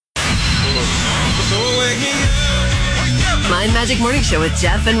My Magic Morning Show with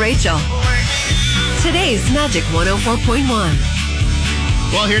Jeff and Rachel. Today's Magic 104.1.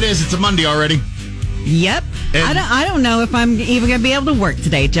 Well, here it is. It's a Monday already. Yep. I don't know if I'm even going to be able to work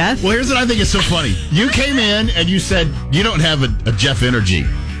today, Jeff. Well, here's what I think is so funny. You came in and you said you don't have a Jeff energy.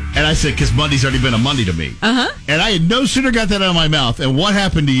 And I said, because Monday's already been a Monday to me. Uh-huh. And I had no sooner got that out of my mouth. And what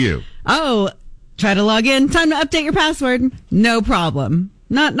happened to you? Oh, try to log in. Time to update your password. No problem.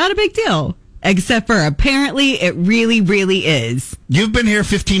 Not a big deal. Except for apparently it really, really is. You've been here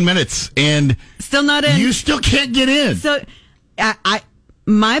 15 minutes and still not in. You still can't get in. So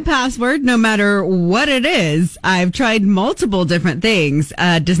my password, no matter what it is, I've tried multiple different things.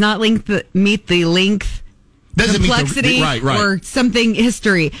 Does not meet the length, complexity, right. or something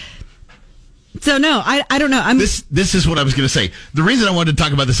history. So no, I don't know. This is what I was going to say. The reason I wanted to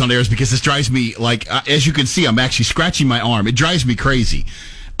talk about this on air is because this drives me as you can see, I'm actually scratching my arm. It drives me crazy.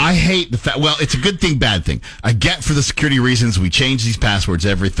 I hate the fact. Well, it's a good thing, bad thing. I get for the security reasons we change these passwords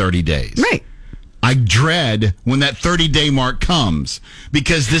every 30 days. Right. I dread when that 30-day mark comes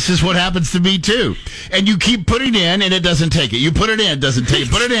because this is what happens to me too. And you keep putting in and it doesn't take it. You put it in, it doesn't take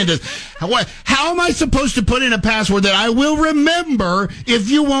it. Put it in. How am I supposed to put in a password that I will remember if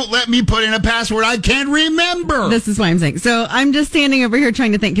you won't let me put in a password I can't remember? This is what I'm saying. So I'm just standing over here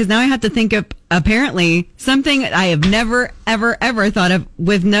trying to think because now I have to think of apparently something I have never, ever, ever thought of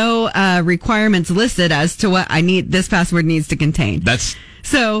with no requirements listed as to what this password needs to contain.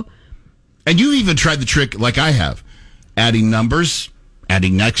 And you even tried the trick like I have, adding numbers,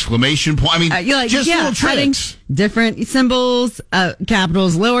 adding exclamation point. I mean, just little tricks. Different symbols,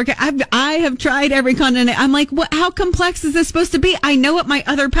 capitals, lowercase. I have tried every continent. I'm like, what? How complex is this supposed to be? I know what my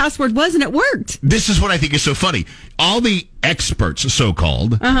other password was, and it worked. This is what I think is so funny. All the experts,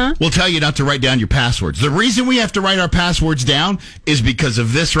 so-called, will tell you not to write down your passwords. The reason we have to write our passwords down is because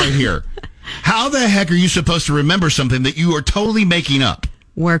of this right here. How the heck are you supposed to remember something that you are totally making up?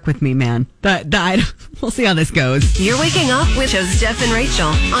 Work with me, man. We'll see how this goes. You're waking up with Jeff and Rachel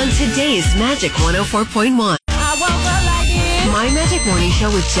on today's Magic 104.1. My Magic Morning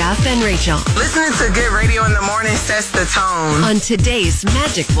Show with Jeff and Rachel. Listening to good radio in the morning sets the tone. On today's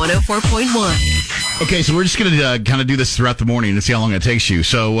Magic 104.1. Okay, so we're just going to kind of do this throughout the morning and see how long it takes you.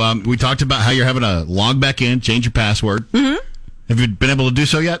 So we talked about how you're having to log back in, change your password. Mm-hmm. Have you been able to do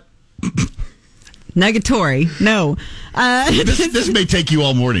so yet? Negatory. No. This may take you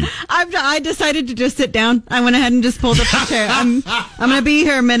all morning. I decided to just sit down. I went ahead and just pulled up the chair. I'm going to be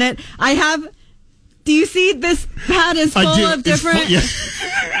here a minute. Do you see this pad is full of different...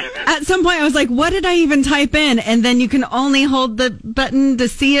 At some point I was like, what did I even type in? And then you can only hold the button to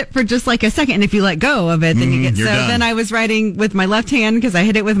see it for just like a second. And if you let go of it, then you get... So done. Then I was writing with my left hand because I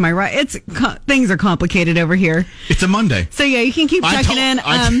hit it with my right. Things are complicated over here. It's a Monday. So yeah, you can keep checking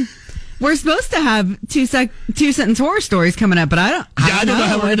in. We're supposed to have two sentence horror stories coming up, but I don't know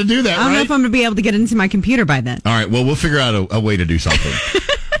how we're going to do that. I don't know if I'm going to be able to get into my computer by then. All right. Well, we'll figure out a way to do something.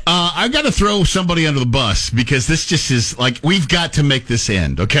 I've got to throw somebody under the bus because this just is like we've got to make this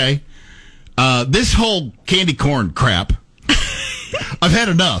end. Okay. This whole candy corn crap. I've had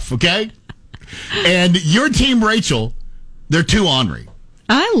enough. Okay. And your team, Rachel, they're too ornery.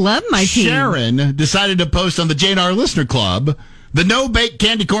 I love my team. Sharon decided to post on the JNR Listener Club the no-bake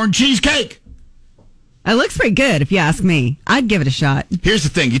candy corn cheesecake. It looks pretty good, if you ask me. I'd give it a shot. Here's the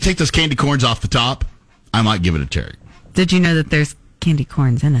thing. You take those candy corns off the top, I might give it a cherry. Did you know that there's candy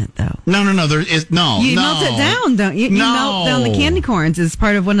corns in it, though? No. There is no. You melt it down, don't you? You melt down the candy corns as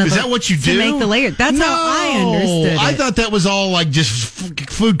part of one of the... Is that what you do? To make the layer. That's how I understood it. I thought that was all like just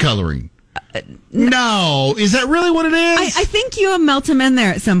food coloring. No. Is that really what it is? I think you melt them in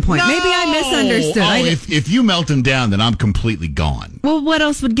there at some point. No. Maybe I misunderstood. If you melt them down, then I'm completely gone. Well, what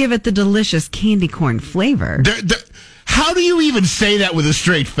else would give it the delicious candy corn flavor? How do you even say that with a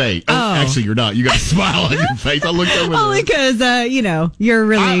straight face? Oh, actually, you're not. You got a smile on your face. I looked over only because, you're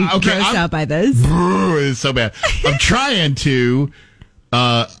really grossed out by this. It's so bad. I'm trying to...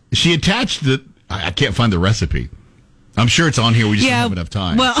 she attached I can't find the recipe. I'm sure it's on here. We just don't have enough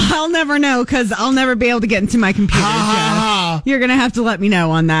time. Well, I'll never know because I'll never be able to get into my computer. You're going to have to let me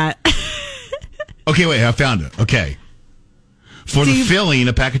know on that. Okay, wait. I found it. Okay. For the filling,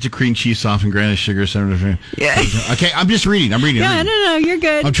 a package of cream cheese, softened granite sugar. Yeah. Okay, I'm just reading. I'm reading. Yeah, no, you're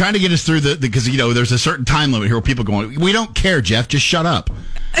good. I'm trying to get us through because there's a certain time limit here where people going, we don't care, Jeff. Just shut up.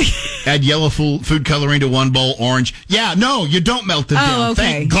 Add yellow food coloring to 1 bowl, orange. Yeah, no, you don't melt it down.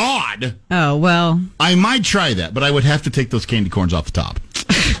 Okay. Thank God. Oh, well. I might try that, but I would have to take those candy corns off the top.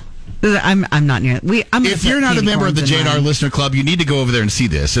 I'm not near it. If you're not a member of the JNR Listener Club, you need to go over there and see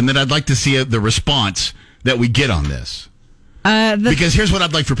this. And then I'd like to see the response that we get on this. Because here's what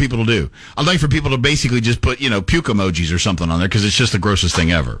I'd like for people to do. I'd like for people to basically just put, puke emojis or something on there because it's just the grossest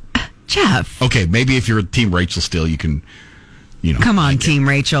thing ever. Jeff. Okay, maybe if you're Team Rachel still, you can, Come on, Team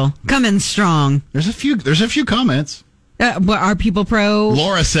Rachel. Come in strong. There's a few comments. Are people pro?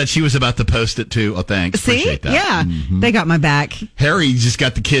 Laura said she was about to post it too. Oh, thanks. See? Appreciate that. Yeah. Mm-hmm. They got my back. Harry just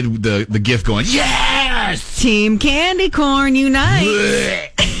got the kid, the gift going, yes! Team Candy Corn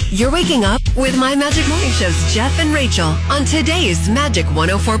Unite. You're waking up with My Magic Morning Show's Jeff and Rachel on today's Magic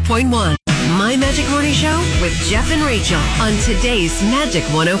 104.1. My Magic Morning Show with Jeff and Rachel on today's Magic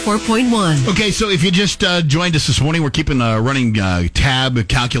 104.1. Okay, so if you just joined us this morning, we're keeping a running tab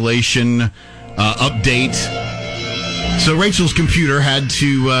calculation update. So Rachel's computer had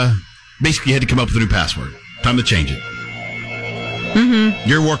to come up with a new password. Time to change it. Mm-hmm.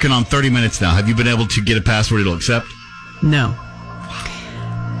 You're working on 30 minutes now. Have you been able to get a password it'll accept? No.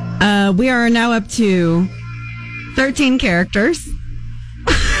 We are now up to 13 characters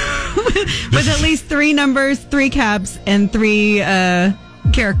with at least 3 numbers, 3 caps, and 3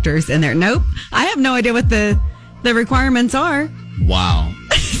 characters in there. Nope. I have no idea what the requirements are. Wow.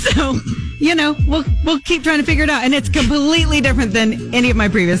 So, we'll keep trying to figure it out. And it's completely different than any of my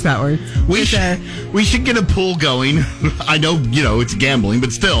previous passwords. We should get a pool going. I know, it's gambling,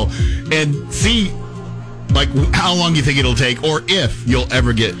 but still. And see, how long you think it'll take or if you'll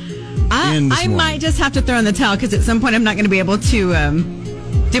ever get in this morning. Might just have to throw in the towel because at some point I'm not going to be able to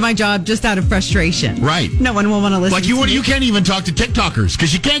do my job just out of frustration. Right. No one will want to listen to me. You can't even talk to TikTokers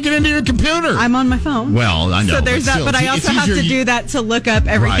because you can't get into your computer. I'm on my phone. Well, I know. So there's that, but I also have to do that to look up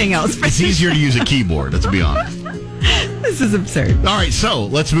everything else. It's easier to use a keyboard, let's be honest. This is absurd. All right, so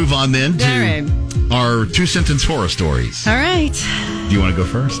let's move on then to our 2-sentence horror stories. All right. Do you want to go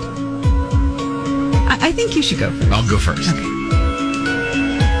first? I think you should go first. I'll go first. Okay.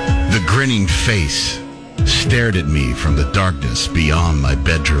 The grinning face stared at me from the darkness beyond my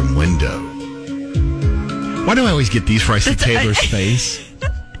bedroom window. Why do I always get these for I see Taylor's face?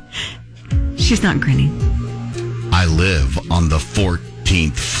 She's not grinning. I live on the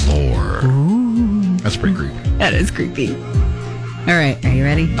 14th floor. Ooh. That's pretty creepy. That is creepy. All right, are you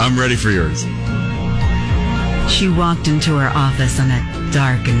ready? I'm ready for yours. She walked into her office on a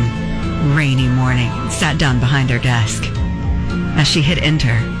dark and rainy morning and sat down behind her desk. As she hit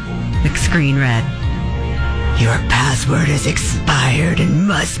enter, the screen read, "Your password is expired and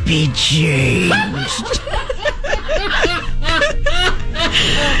must be changed."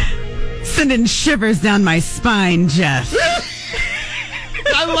 Sending shivers down my spine, Jeff.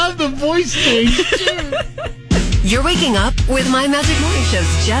 I love the voice change, too. You're waking up with My Magic Morning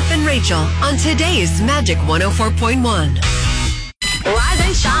Show's Jeff and Rachel on today's Magic 104.1. Rise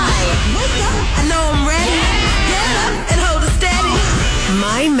and shine. Wake up. I know I'm ready. Get up and hold it steady.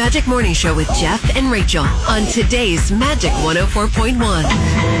 My Magic Morning Show with Jeff and Rachel on today's Magic 104.1.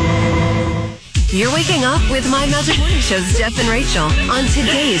 You're waking up with My Magic Morning Show's Jeff and Rachel on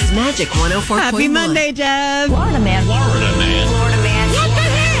today's Magic 104.1. Happy Monday, Jeff. Florida man. Florida man. What the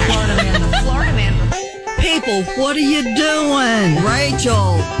heck? Florida man. Florida man. People, what are you doing?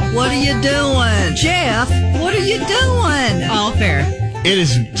 Rachel, what are you doing? Jeff, what are you doing? All fair. It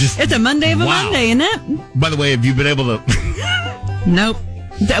is just... It's a Monday of a Monday, isn't it? By the way, have you been able to... Nope.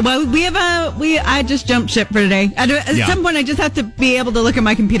 Well, I just jumped ship for today. At some point, I just have to be able to look at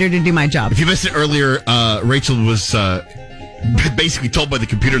my computer to do my job. If you missed it earlier, Rachel was basically told by the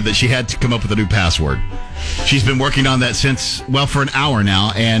computer that she had to come up with a new password. She's been working on that for an hour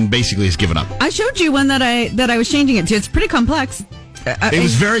now, and basically has given up. I showed you one that I was changing it to. It's pretty complex. It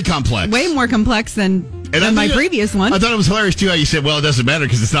was very complex. Way more complex than my previous one. I thought it was hilarious, too, how you said, well, it doesn't matter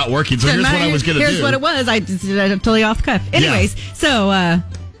because it's not working, so here's what I was going to do. Here's what it was. I just did it totally off the cuff. Anyways, so,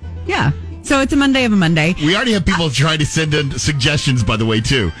 yeah. So it's a Monday of a Monday. We already have people trying to send in suggestions, by the way,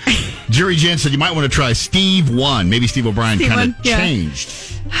 too. Jury Jan said you might want to try Steve 1. Maybe Steve O'Brien kind of changed.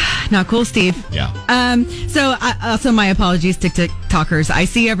 Not cool, Steve. Yeah. So also my apologies to TikTokers. I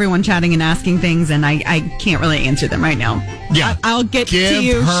see everyone chatting and asking things, and I can't really answer them right now. Yeah. I'll get to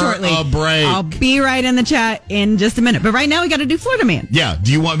you shortly. Give her a break. I'll be right in the chat in just a minute. But right now we got to do Florida Man. Yeah.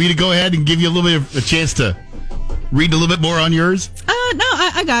 Do you want me to go ahead and give you a little bit of a chance to read a little bit more on yours? No,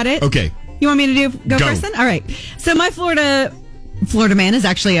 I got it. Okay. You want me to go first then? All right. So my Florida man is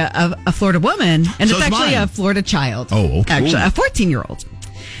actually a Florida woman, and so it's actually mine. a Florida child. Oh, okay. Actually, a 14-year-old.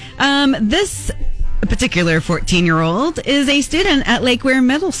 This particular 14-year-old is a student at Lake Weir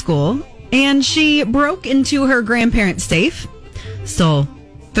Middle School, and she broke into her grandparents' safe, stole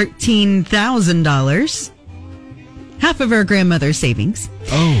 $13,000, half of her grandmother's savings.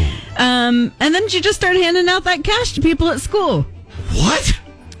 Oh. And then she just started handing out that cash to people at school. What?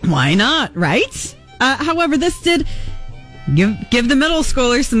 Why not, right? However, this did Give the middle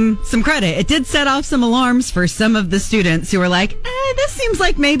schoolers some credit. It did set off some alarms for some of the students who were like, this seems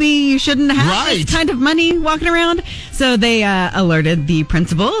like maybe you shouldn't have this kind of money walking around. So they alerted the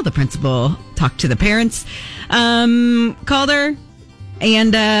principal. The principal talked to the parents, called her,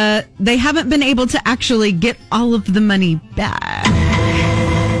 and they haven't been able to actually get all of the money back.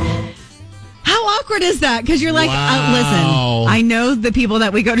 How awkward is that? Because you're like, listen, I know the people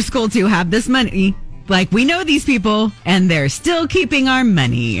that we go to school to have this money. Like, we know these people, and they're still keeping our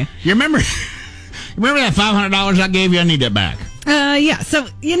money. You remember that $500 I gave you? I need that back. Yeah. So,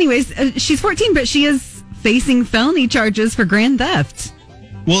 anyways, she's 14, but she is facing felony charges for grand theft.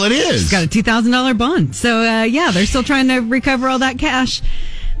 Well, it is. She's got a $2,000 bond. So, yeah, they're still trying to recover all that cash.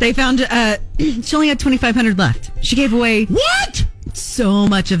 They found she only had $2,500 left. She gave away so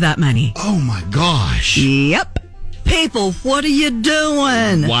much of that money. Oh my gosh. Yep. People, what are you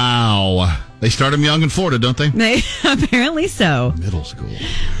doing? Wow. They start them young in Florida, don't they? They apparently so. Middle school.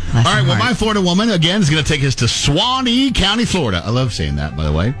 All right, well, my Florida woman, again, is going to take us to Suwannee County, Florida. I love saying that, by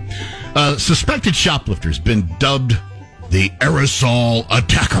the way. Suspected shoplifter's been dubbed the aerosol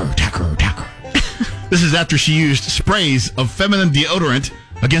attacker. This is after she used sprays of feminine deodorant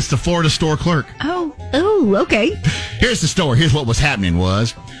against a Florida store clerk. Oh, okay. Here's the story. Here's what was happening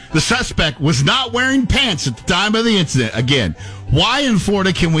was the suspect was not wearing pants at the time of the incident. Again, why in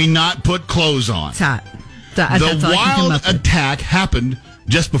Florida can we not put clothes on? It's hot. The wild attack happened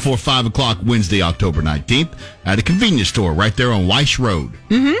just before 5 o'clock Wednesday, October 19th, at a convenience store right there on Weiss Road.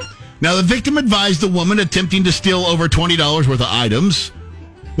 Mm-hmm. Now, the victim advised the woman attempting to steal over $20 worth of items.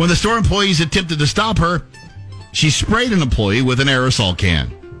 When the store employees attempted to stop her, she sprayed an employee with an aerosol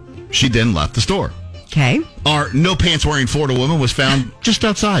can. She then left the store. Okay. Our no-pants-wearing Florida woman was found just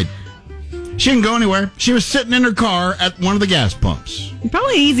outside. She didn't go anywhere. She was sitting in her car at one of the gas pumps.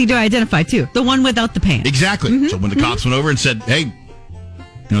 Probably easy to identify, too. The one without the pants. Exactly. Mm-hmm. So when the cops went over and said, hey, you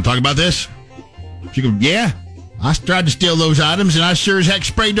want to talk about this? She goes, yeah. I tried to steal those items, and I sure as heck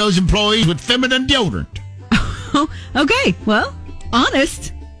sprayed those employees with feminine deodorant. Okay. Well,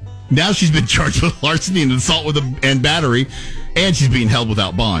 honest. Now she's been charged with larceny and assault and battery, and she's being held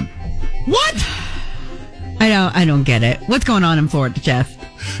without bond. What? I don't get it. What's going on in Florida, Jeff?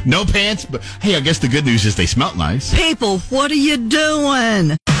 No pants, but hey, I guess the good news is they smell nice. People, what are you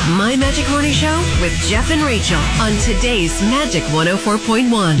doing? My Magic Morning Show with Jeff and Rachel on today's Magic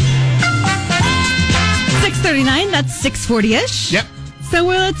 104.1. 6:39, that's 6:40-ish. Yep. So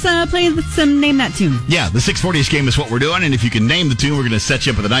let's play some Name That Tune. Yeah, the 640-ish game is what we're doing, and if you can name the tune, we're going to set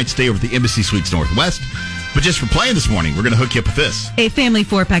you up with a night stay over at the Embassy Suites Northwest. But just for playing this morning, we're going to hook you up with this. A family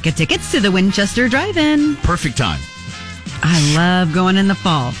 4-pack of tickets to the Winchester Drive-In. Perfect time. I love going in the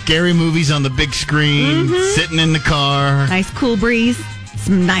fall. Scary movies on the big screen, sitting in the car. Nice cool breeze.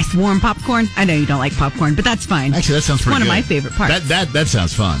 Some nice warm popcorn. I know you don't like popcorn, but that's fine. Actually, that sounds pretty good. One of my favorite parts. That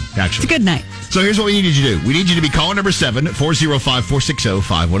sounds fun, actually. It's a good night. So here's what we need you to do. We need you to be caller number 7 at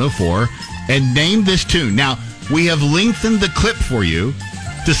 405-460-5104 and name this tune. Now, we have lengthened the clip for you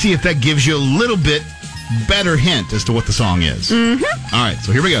to see if that gives you a little bit better hint as to what the song is. Mm-hmm. All right,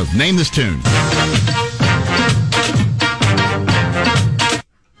 so here we go. Name this tune.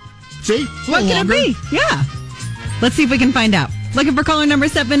 See? What could it be? Yeah. Let's see if we can find out. Looking for caller number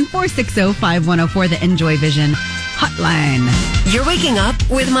 7, 460-5104, the Enjoy Vision hotline. You're waking up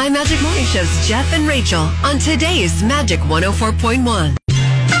with My Magic Morning Show's Jeff and Rachel on today's Magic 104.1.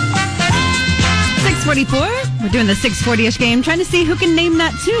 6:44. We're doing the 640-ish game, trying to see who can name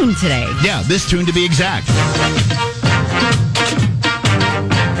that tune today. Yeah, this tune to be exact.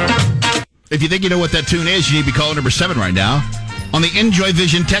 If you think you know what that tune is, you need to be caller number 7 right now on the Enjoy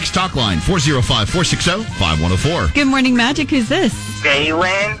Vision text talk line, 405-460-5104. Good morning, Magic. Who's this?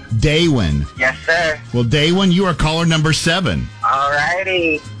 Daywin. Yes, sir. Well, Daywin, you are caller number 7.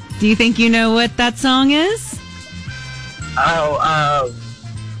 Alrighty. Do you think you know what that song is?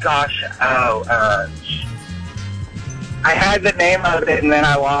 Gosh. I had the name of it and then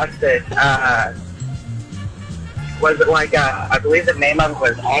I lost it. Was it like, I believe the name of it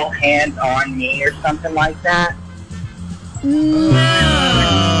was All Hands on Me or something like that? No.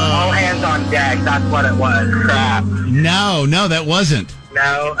 All Hands on Deck, that's what it was. Crap. No, that wasn't.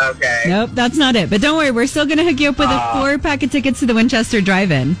 No? Okay. Nope, that's not it. But don't worry, we're still going to hook you up with a 4-pack of tickets to the Winchester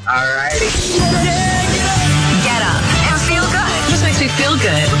Drive-In. Alrighty. Get up and feel good. Just makes me feel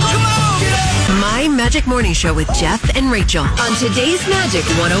good. My Magic Morning Show with Jeff and Rachel on today's Magic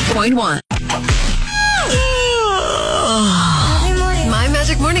 104.1. My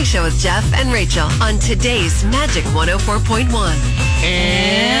Magic Morning Show with Jeff and Rachel on today's Magic 104.1.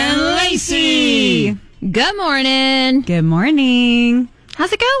 And Lacey. Good morning. Good morning.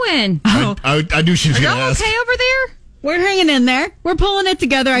 How's it going? I knew she was Are going to y'all ask. okay over there? We're hanging in there. We're pulling it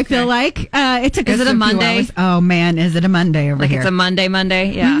together, I feel like. It took us Is it a few Monday? hours. Oh, man, is it a Monday over Like here? it's a Monday?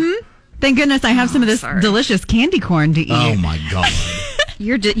 Yeah. Mm-hmm. Thank goodness I have some of this delicious candy corn to eat. Oh, my God.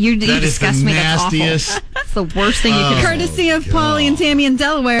 You That disgust is the me. That's awful. nastiest. That's the worst thing you could. Courtesy of Polly and Tammy in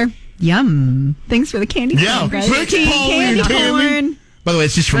Delaware. Yum. Thanks for the candy corn. Yeah, guys. thanks, Polly and Candy Tammy. corn. By the way,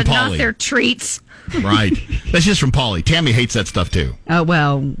 it's just from But Polly. not their treats. Right. That's just from Polly. Tammy hates that stuff, too. Oh,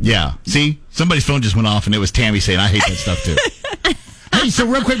 well. Yeah. See? Somebody's phone just went off, and it was Tammy saying, I hate that stuff, too. Hey, so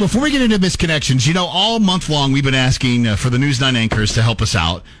real quick, before we get into misconnections, all month long we've been asking for the News 9 anchors to help us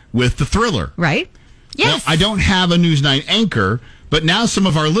out with the Thriller. Right? Yes. Now, I don't have a News 9 anchor, but now some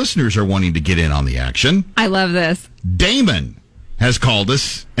of our listeners are wanting to get in on the action. I love this. Damon has called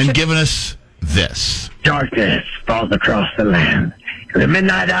us and given us this. Darkness falls across the land. The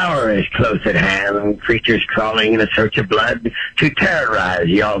midnight hour is close at hand. Creatures crawling in a search of blood to terrorize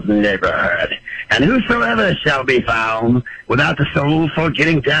y'all's neighborhood. And whosoever shall be found without the soul for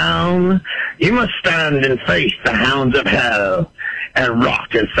getting down, you must stand and face the hounds of hell and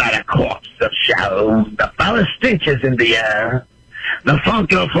rot inside a corpse of shell. The foulest stench is in the air. The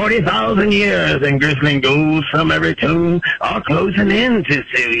funk of 40,000 years and grisling ghouls from every tomb are closing in to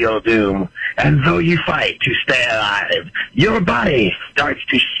seal your doom. And though you fight to stay alive, your body starts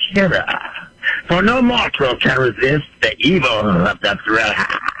to shiver. For no mortal can resist the evil of the thriller.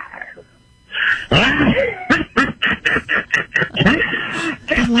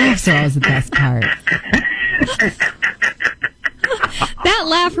 The laughs are always the best part. That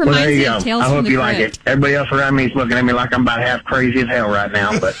laugh Well, there reminds you me go. of Tales I from hope the you like Crypt. it. Everybody else around me is looking at me like I'm about half crazy as hell right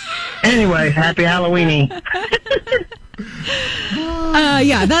now. But anyway, happy Halloweeny.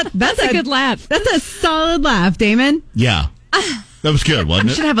 Yeah, that's a good laugh. That's a solid laugh, Damon. Yeah. That was good, We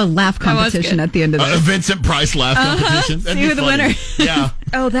wasn't should it? have a laugh was competition good. at the end of A this. Vincent Price laugh competition. That'd See be who the funny. winner. Yeah.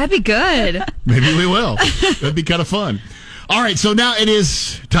 Oh, that'd be good. Maybe we will. That'd be kind of fun. All right, so now it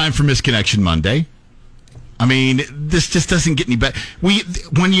is time for Misconnection Monday. I mean, this just doesn't get any better.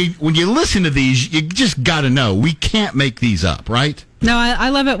 When you listen to these, you just got to know we can't make these up, right? No, I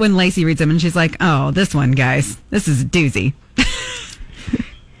love it when Lacey reads them and she's like, "Oh, this one, guys, this is a doozy."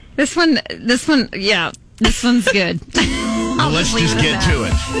 This one, yeah, this one's good. Well, let's leave just it get at to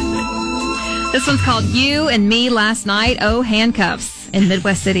it. This one's called You and Me Last Night, Oh Handcuffs, in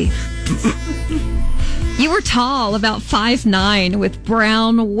Midwest City. You were tall, about 5'9", with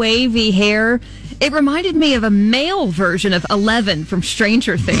brown, wavy hair. It reminded me of a male version of 11 from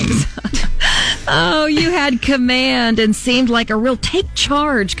Stranger Things. Oh, you had command and seemed like a real take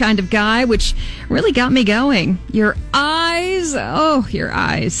charge kind of guy, which really got me going. Your eyes, oh, your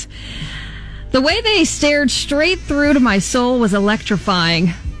eyes. The way they stared straight through to my soul was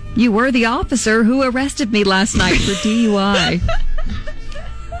electrifying. You were the officer who arrested me last night for DUI.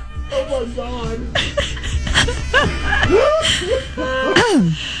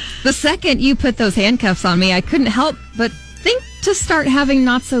 The second you put those handcuffs on me, I couldn't help but think to start having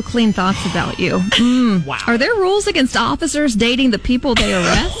not so clean thoughts about you. Wow. Are there rules against officers dating the people they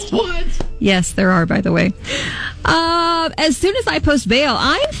arrest? What? Yes, there are, by the way. As soon as I post bail,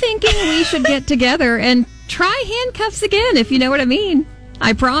 I'm thinking we should get together and try handcuffs again, if you know what I mean.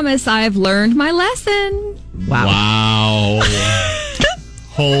 I promise I've learned my lesson. Wow.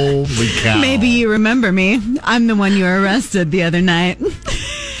 Holy cow. Maybe you remember me. I'm the one you arrested the other night.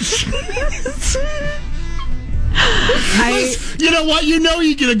 You know what? You know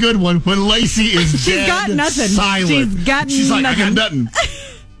you get a good one when Lacey is She's dead got nothing. silent. She's like, nothing. I got nothing.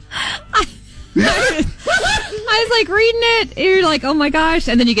 I was like reading it, and you're like, oh my gosh.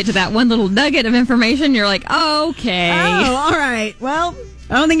 And then you get to that one little nugget of information. You're like, okay. Oh, all right. Well,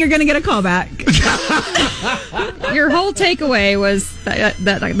 I don't think you're going to get a call back. Your whole takeaway was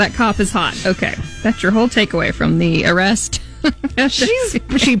that cop is hot. Okay. That's your whole takeaway from the arrest.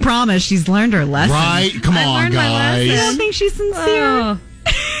 She promised she's learned her lesson. Right? Come I on, learned my I guys. don't think she's sincere. Oh.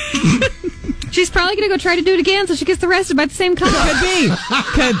 She's probably going to go try to do it again so she gets arrested by the same cop.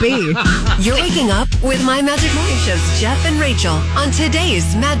 Could be. You're waking up with My Magic Morning Show's Jeff and Rachel on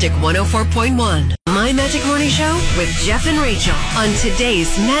today's Magic 104.1. My Magic Morning Show with Jeff and Rachel on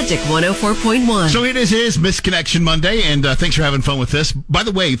today's Magic 104.1. So it is Misconnection Monday, and thanks for having fun with this. By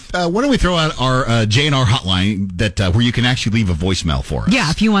the way, why don't we throw out our JNR hotline that where you can actually leave a voicemail for us? Yeah,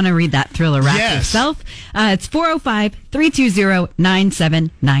 if you want to read that thriller rap Yes. yourself, it's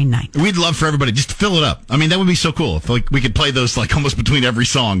 405-320-9799. We'd love for everybody just to fill it up. I mean, that would be so cool if we could play those almost between every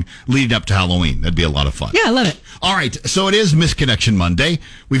song leading up to Halloween. That'd be a lot of fun. Yeah, I love it. All right, so it is Misconnection Monday.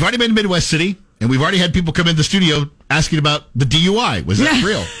 We've already been to Midwest City, and we've already had people come in the studio asking about the DUI. Was that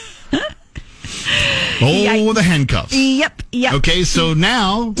real? Oh, the handcuffs. Yep. Okay, so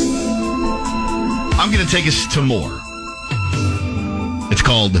now I'm going to take us to more. It's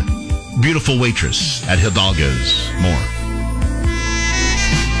called Beautiful Waitress at Hidalgo's. More.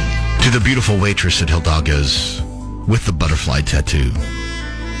 To the beautiful waitress at Hidalgo's with the butterfly tattoo.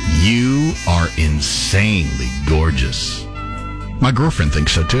 You are insanely gorgeous. My girlfriend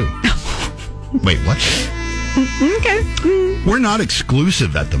thinks so too. Wait, what? Okay. We're not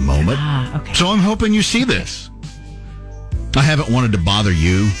exclusive at the moment. Okay. So I'm hoping you see this. I haven't wanted to bother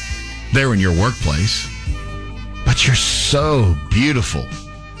you there in your workplace, but you're so beautiful.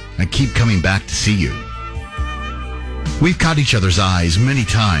 I keep coming back to see you. We've caught each other's eyes many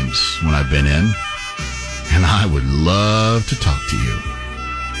times when I've been in, and I would love to talk to you.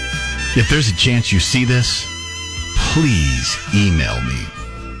 If there's a chance you see this, please email me.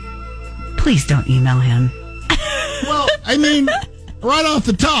 Please don't email him. Well, I mean, right off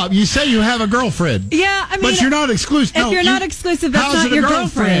the top, you say you have a girlfriend. Yeah, I mean, but you're not exclusive. If you're not exclusive, that's not your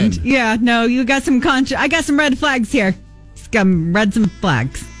girlfriend. Yeah, no, you got some I got some red flags here. Read some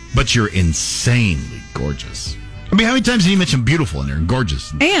flags. But you're insanely gorgeous. I mean, how many times did you mention beautiful in there and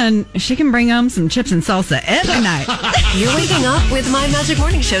gorgeous? And she can bring home some chips and salsa every night. You're waking up with My Magic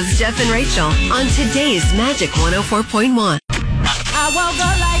Morning Show's Jeff and Rachel on today's Magic 104.1. I woke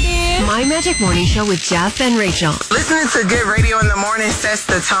up like this. My Magic Morning Show with Jeff and Rachel Listening to good radio in the morning sets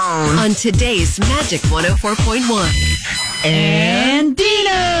the tone. on today's Magic 104.1. And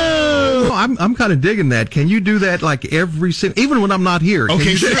Dino! I'm kind of digging that. Can you do that like every single, even when I'm not here? Can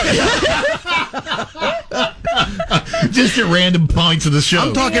Okay, you do- sure. Just at random points of the show.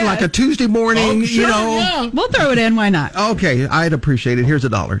 I'm talking like a Tuesday morning, Sure, you know. yeah. We'll throw it in. Why not? Okay, I'd appreciate it. Here's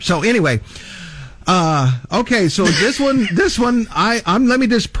 $1. So anyway, okay, so this one, let me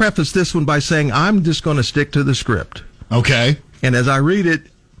just preface this one by saying I'm just going to stick to the script. Okay. And as I read it,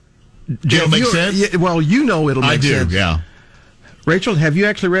 It'll make sense? Yeah, well, you know it'll make I do, sense. yeah. Rachel, have you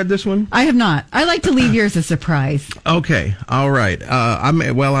actually read this one? I have not. I like to leave yours a surprise. Okay, all right. I may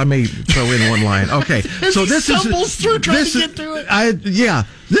throw in one line. Okay, so this stumbles through trying to get through it.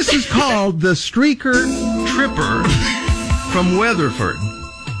 This is called the Streaker Tripper from Weatherford.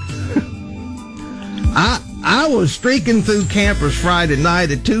 I was streaking through campus Friday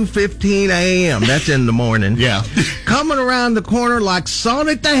night at 2:15 a.m. That's in the morning. Yeah. Coming around the corner like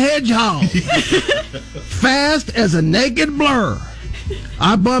Sonic the Hedgehog. Fast as a naked blur.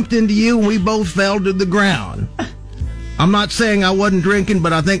 I bumped into you and we both fell to the ground. I'm not saying I wasn't drinking,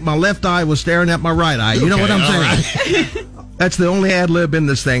 but I think my left eye was staring at my right eye. You know what I'm saying? Right. That's the only ad lib in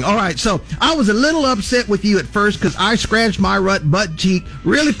this thing. All right, so I was a little upset with you at first because I scratched my butt cheek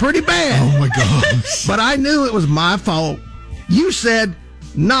really pretty bad. Oh, my gosh. But I knew it was my fault. You said,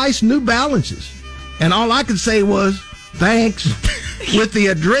 nice New Balances. And all I could say was, thanks, with the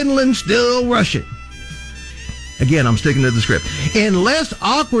adrenaline still rushing. Again, I'm sticking to the script. In less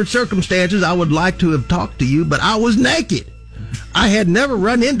awkward circumstances, I would like to have talked to you, but I was naked. I had never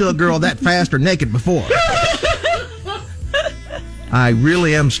run into a girl that fast or naked before. I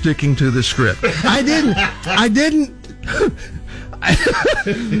really am sticking to the script. I didn't.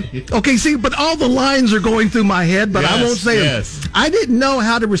 Okay, see, but all the lines are going through my head, but I won't say them. I didn't know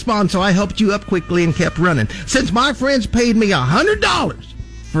how to respond, so I helped you up quickly and kept running. Since my friends paid me $100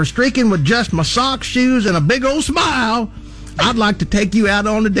 for streaking with just my socks, shoes, and a big old smile, I'd like to take you out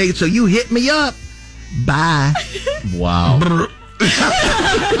on a date, so you hit me up. Bye. Wow.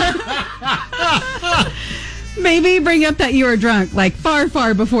 Maybe bring up that you were drunk, like far,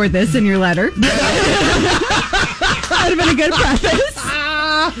 far before this in your letter. That would have been a good preface.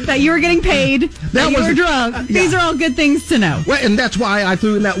 That you were getting paid, that you were drunk. Yeah. These are all good things to know. Well, and that's why I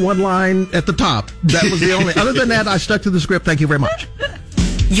threw in that one line at the top. That was the only. Other than that, I stuck to the script. Thank you very much.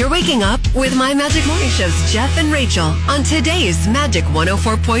 You're waking up with My Magic Morning Show's Jeff and Rachel on today's Magic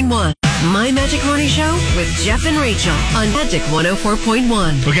 104.1. My Magic Morning Show with Jeff and Rachel on Magic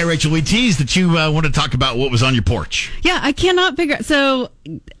 104.1. Okay, Rachel, we teased that you want to talk about what was on your porch. Yeah, I cannot figure. So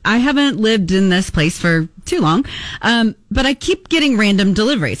I haven't lived in this place for too long, but I keep getting random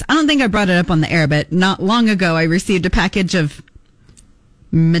deliveries. I don't think I brought it up on the air, but not long ago I received a package of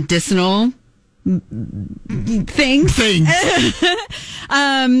medicinal things.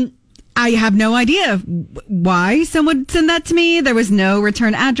 I have no idea why someone would send that to me. There was no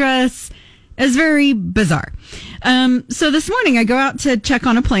return address. It was very bizarre. So this morning I go out to check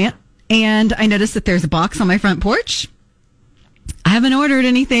on a plant and I notice that there's a box on my front porch. I haven't ordered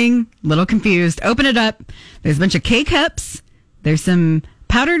anything. A little confused. Open it up. There's a bunch of K-cups. There's some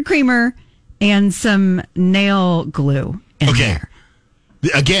powdered creamer and some nail glue in there.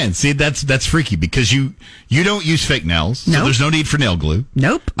 Again, see, that's freaky because you don't use fake nails, so there's no need for nail glue.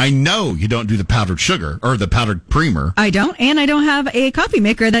 Nope. I know you don't do the powdered sugar or the powdered creamer. I don't, and I don't have a coffee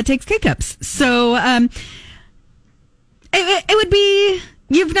maker that takes K-cups. So It would be.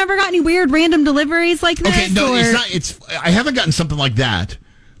 You've never got any weird random deliveries like this? Okay, no, or? it's not. I haven't gotten something like that,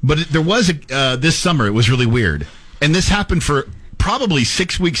 but there was this summer. It was really weird, and this happened for probably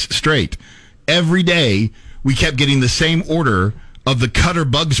 6 weeks straight. Every day, we kept getting the same order of the Cutter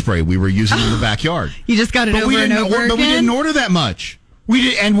bug spray we were using in the backyard. You just got it over and over again? But we didn't order that much. We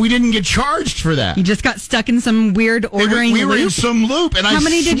didn't get charged for that. You just got stuck in some weird ordering We were loop? in some loop, and How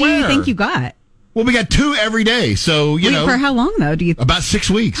many did you think you got? Well, we got 2 every day, so, you know. For how long, though? About 6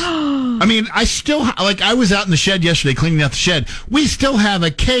 weeks. I mean, I still, I was out in the shed yesterday cleaning out the shed. We still have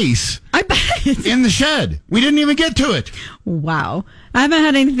a case I bet. in the shed. We didn't even get to it. Wow. I haven't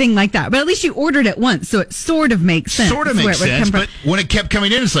had anything like that, but at least you ordered it once, so it sort of makes sense. Sort of makes sense, but when it kept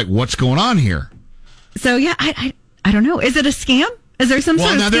coming in, it's like, what's going on here? So, yeah, I don't know. Is it a scam? Is there some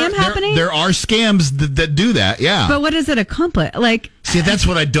sort of scam happening? There are scams that do that, yeah. But what does it accomplish? See, that's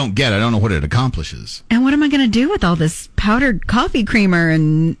what I don't get. I don't know what it accomplishes. And what am I going to do with all this powdered coffee creamer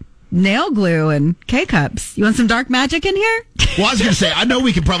and nail glue and K-cups? You want some dark magic in here? Well, I was going to say, I know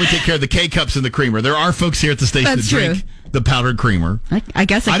we can probably take care of the K-cups and the creamer. There are folks here at the station that drink the powdered creamer. I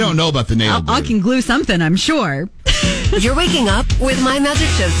guess I don't know about the nail glue. I can glue something, I'm sure. You're waking up with My Magic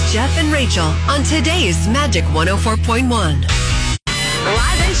Show's Jeff and Rachel on today's Magic 104.1.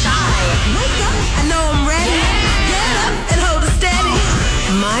 Rise and shine. Wake up. I know I'm ready. Get up and hold it steady.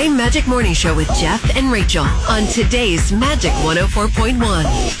 My Magic Morning Show with Jeff and Rachel on today's Magic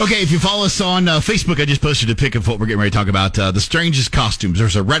 104.1. Okay, if you follow us on Facebook, I just posted a pic of what we're getting ready to talk about. The strangest costumes.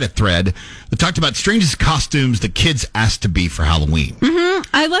 There's a Reddit thread that talked about strangest costumes that kids asked to be for Halloween. Mm-hmm.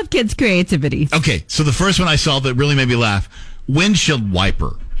 I love kids' creativity. Okay, so the first one I saw that really made me laugh, windshield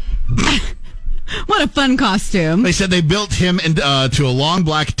wiper. What a fun costume. They said they built him to a long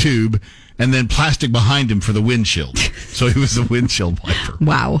black tube and then plastic behind him for the windshield. So he was a windshield wiper.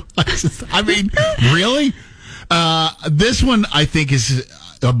 Wow. I mean, really? This one, I think, is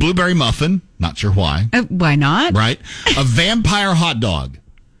a blueberry muffin. Not sure why. Why not? Right. A vampire hot dog.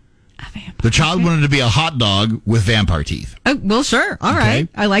 The child wanted to be a hot dog with vampire teeth. Oh, well, sure. All right.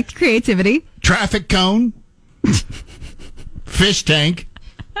 I like the creativity. Traffic cone. Fish tank.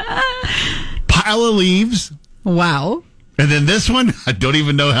 Pile of leaves. Wow. And then this one, I don't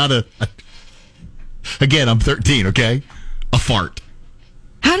even know how to. Again, I'm 13, okay? A fart.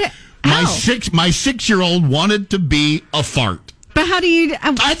 How? My 6-year-old wanted to be a fart. But how do you?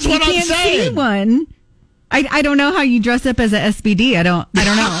 That's what I'm saying. See one. I don't know how you dress up as a SBD. I don't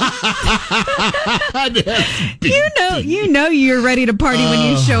know. You know you're ready to party when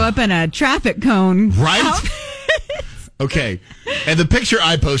you show up in a traffic cone. Right? Okay. And the picture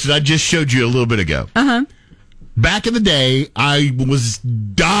I posted, I just showed you a little bit ago. Uh-huh. Back in the day, I was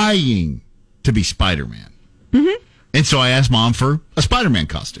dying to be Spider-Man. Mm-hmm. And so I asked Mom for a Spider-Man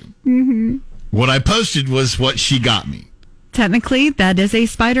costume. Mm-hmm. What I posted was what she got me. Technically, that is a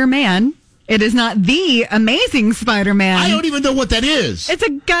Spider-Man. It is not the Amazing Spider-Man. I don't even know what that is. It's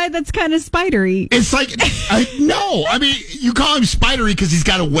a guy that's kind of spidery. It's like, no. I mean, you call him spidery because he's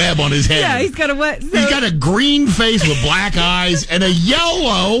got a web on his head. Yeah, he's got a web. He's got a green face with black eyes and a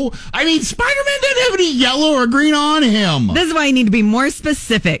yellow. I mean, Spider-Man didn't have any yellow or green on him. This is why you need to be more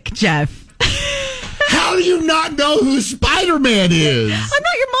specific, Jeff. How do you not know who Spider-Man is? I'm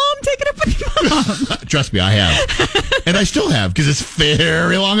not your mom. Take it up with your mom. Trust me, I have. And I still have, because it's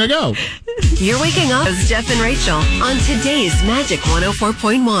very long ago. You're waking up as Jeff and Rachel on today's Magic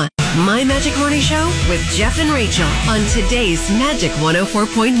 104.1. My Magic Morning Show with Jeff and Rachel on today's Magic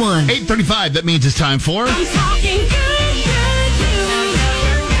 104.1. 8:35, that means it's time for... I'm talking good.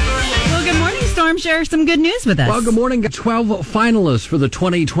 Well, good morning, Storm. Share some good news with us. Well, good morning. 12 finalists for the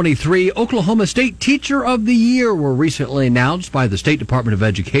 2023 Oklahoma State Teacher of the Year were recently announced by the State Department of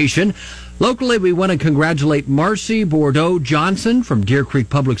Education. Locally, we want to congratulate Marcy Bordeaux Johnson from Deer Creek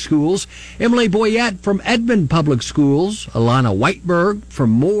Public Schools, Emily Boyette from Edmond Public Schools, Alana Whiteberg from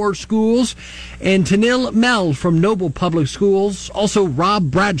Moore Schools, and Tanil Mel from Noble Public Schools, also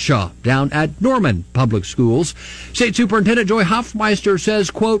Rob Bradshaw down at Norman Public Schools. State Superintendent Joy Hoffmeister says,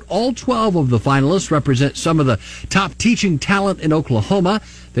 quote, all 12 of the finalists represent some of the top teaching talent in Oklahoma.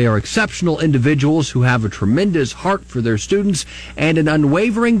 They are exceptional individuals who have a tremendous heart for their students and an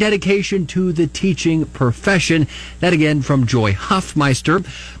unwavering dedication to the teaching profession. That again from Joy Hoffmeister.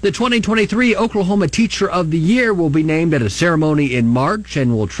 The 2023 Oklahoma Teacher of the Year will be named at a ceremony in March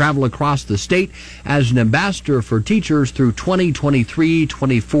and will travel across the state as an ambassador for teachers through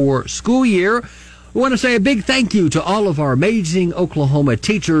 2023-24 school year. We want to say a big thank you to all of our amazing Oklahoma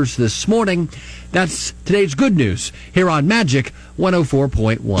teachers this morning. That's today's good news here on Magic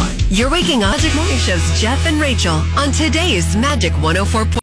 104.1. You're waking up Magic Morning Show's Jeff and Rachel on today's Magic 104.1.